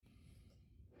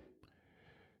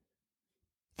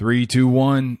3, 2,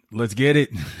 1, let's get it.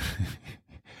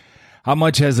 How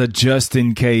much has a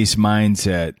just-in-case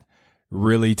mindset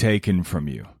really taken from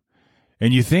you?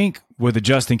 And you think with a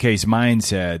just-in-case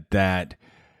mindset that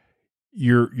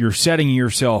you're setting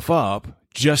yourself up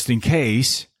just in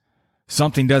case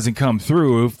something doesn't come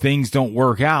through, if things don't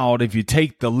work out, if you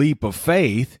take the leap of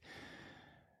faith,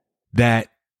 that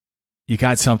you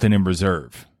got something in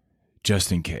reserve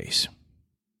just in case.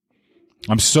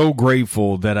 I'm so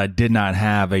grateful that I did not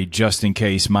have a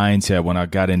just-in-case mindset when I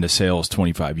got into sales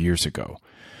 25 years ago,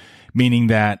 meaning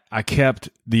that I kept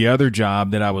the other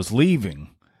job that I was leaving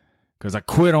because I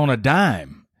quit on a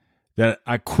dime, that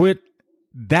I quit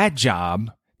that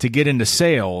job to get into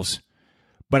sales,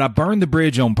 but I burned the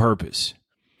bridge on purpose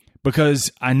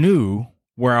because I knew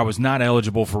where I was not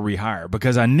eligible for rehire,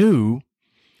 because I knew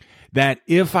that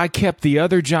if I kept the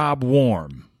other job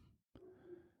warm,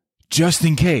 just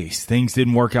in case things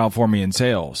didn't work out for me in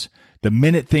sales, the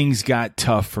minute things got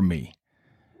tough for me,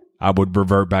 I would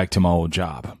revert back to my old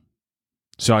job.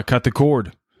 So I cut the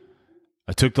cord.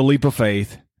 I took the leap of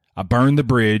faith. I burned the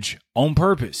bridge on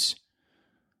purpose.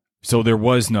 So there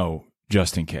was no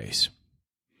just in case.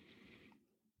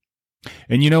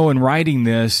 And in writing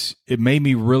this, it made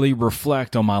me really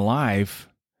reflect on my life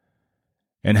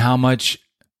and how much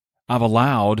I've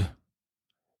allowed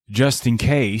just in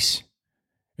case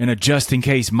and a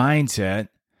just-in-case mindset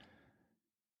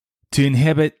to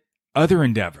inhibit other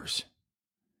endeavors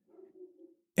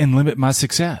and limit my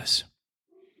success.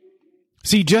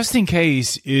 See, just in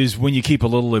case is when you keep a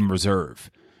little in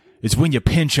reserve. It's when you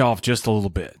pinch off just a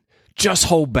little bit. Just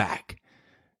hold back,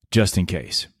 just in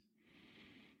case.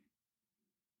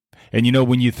 And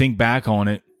when you think back on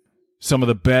it, some of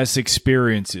the best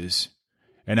experiences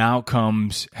and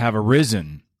outcomes have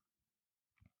arisen.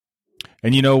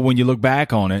 And when you look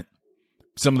back on it,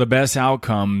 some of the best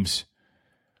outcomes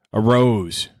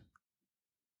arose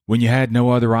when you had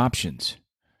no other options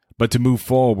but to move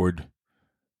forward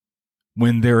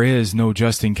when there is no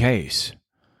just in case.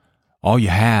 All you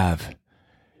have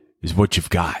is what you've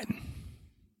got.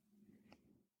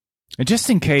 And just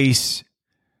in case,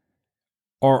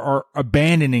 or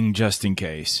abandoning just in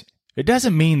case, it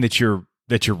doesn't mean that you're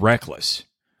reckless.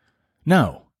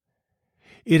 No.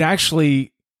 It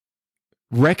actually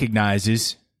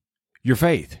recognizes your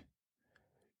faith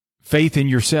in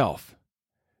yourself,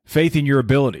 faith in your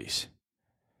abilities,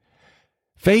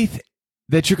 faith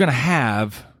that you're going to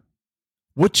have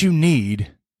what you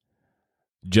need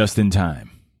just in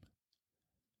time.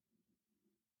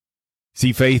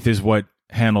 See, faith is what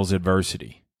handles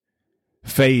adversity.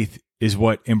 Faith is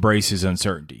what embraces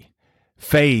uncertainty.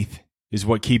 Faith is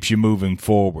what keeps you moving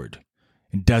forward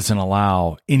and doesn't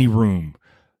allow any room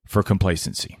for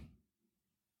complacency.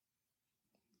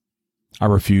 I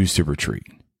refuse to retreat.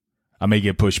 I may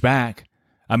get pushed back.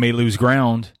 I may lose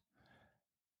ground,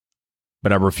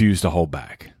 but I refuse to hold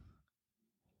back.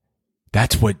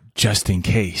 That's what just in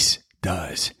case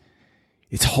does.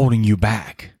 It's holding you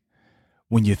back.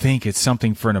 When you think it's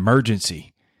something for an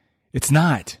emergency, it's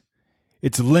not.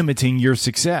 It's limiting your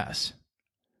success.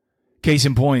 Case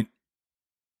in point,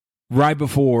 right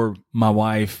before my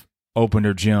wife opened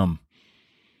her gym,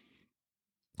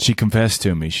 she confessed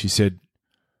to me. She said,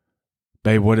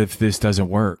 "Babe, what if this doesn't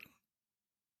work?"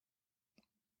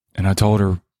 And I told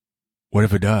her, "What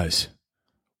if it does?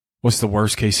 What's the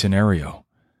worst case scenario?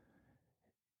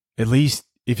 At least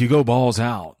if you go balls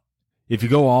out, if you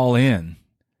go all in,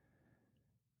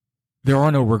 there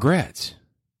are no regrets."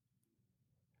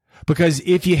 Because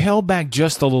if you held back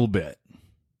just a little bit,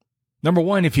 number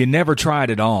one, if you never tried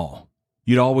at all,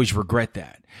 you'd always regret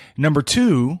that. Number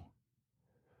two,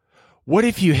 what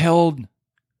if you held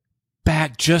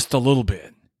back just a little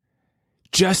bit,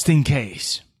 just in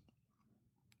case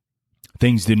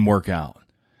things didn't work out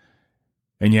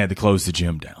and you had to close the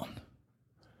gym down?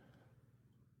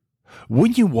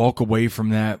 Wouldn't you walk away from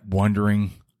that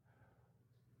wondering,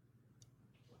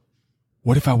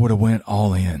 what if I would have went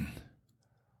all in?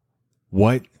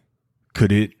 What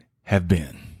could it have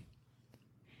been?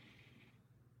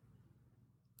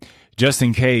 Just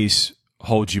in case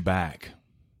holds you back.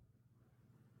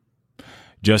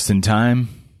 Just in time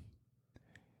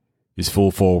is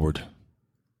full forward.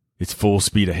 It's full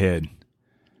speed ahead.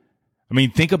 I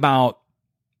mean, think about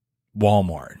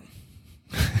Walmart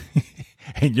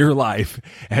and your life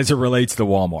as it relates to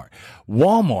Walmart.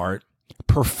 Walmart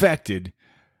perfected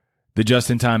the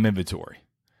just-in-time inventory.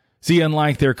 See,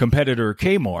 unlike their competitor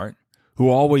Kmart, who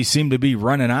always seemed to be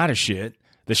running out of shit,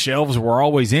 the shelves were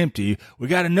always empty. We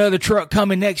got another truck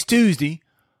coming next Tuesday.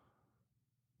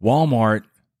 Walmart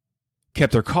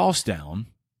kept their costs down.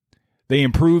 They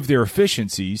improved their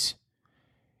efficiencies.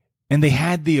 And they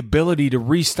had the ability to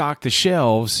restock the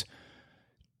shelves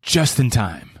just in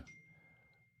time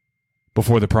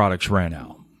before the products ran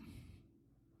out.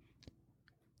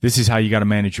 This is how you got to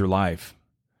manage your life.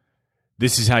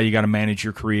 This is how you got to manage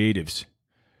your creatives.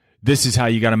 This is how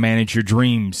you got to manage your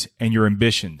dreams and your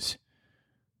ambitions.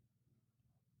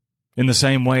 In the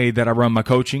same way that I run my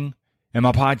coaching and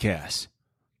my podcast.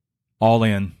 All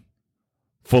in,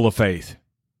 full of faith.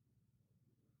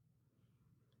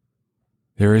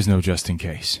 There is no just in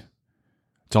case.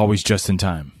 It's always just in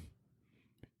time.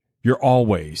 You're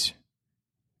always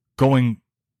going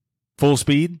full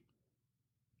speed,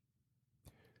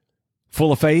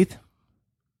 full of faith.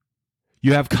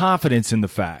 You have confidence in the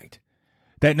fact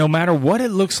that no matter what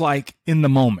it looks like in the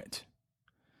moment,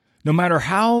 no matter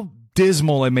how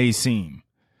dismal it may seem,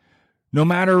 no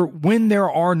matter when there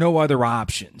are no other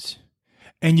options,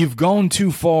 and you've gone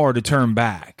too far to turn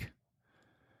back,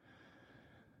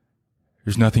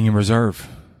 there's nothing in reserve.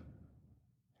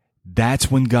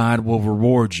 That's when God will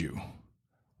reward you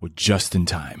with just in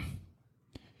time,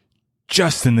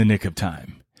 just in the nick of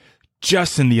time,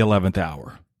 just in the 11th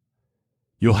hour.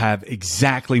 You'll have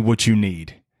exactly what you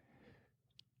need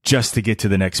just to get to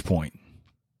the next point.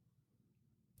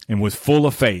 And with full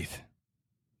of faith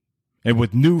and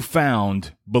with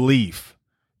newfound belief,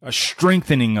 a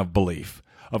strengthening of belief,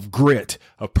 of grit,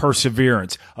 of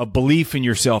perseverance, of belief in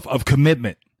yourself, of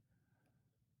commitment,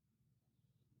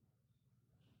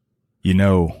 you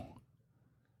know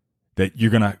that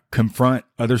you're going to confront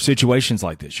other situations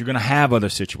like this. You're going to have other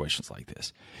situations like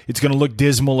this. It's going to look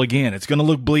dismal again. It's going to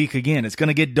look bleak again. It's going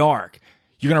to get dark.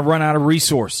 You're going to run out of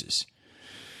resources.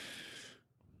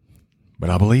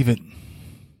 But I believe it,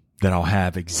 that I'll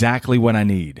have exactly what I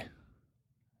need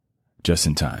just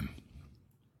in time.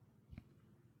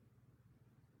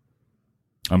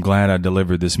 I'm glad I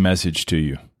delivered this message to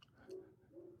you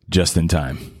just in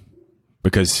time,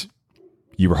 because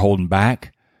you were holding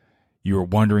back. You were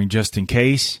wondering just in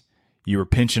case. You were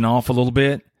pinching off a little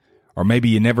bit. Or maybe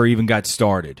you never even got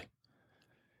started.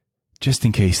 Just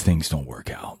in case things don't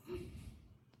work out.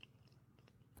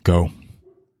 Go.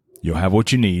 You'll have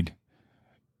what you need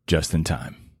just in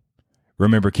time.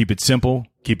 Remember, keep it simple.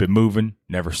 Keep it moving.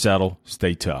 Never settle.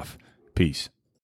 Stay tough. Peace.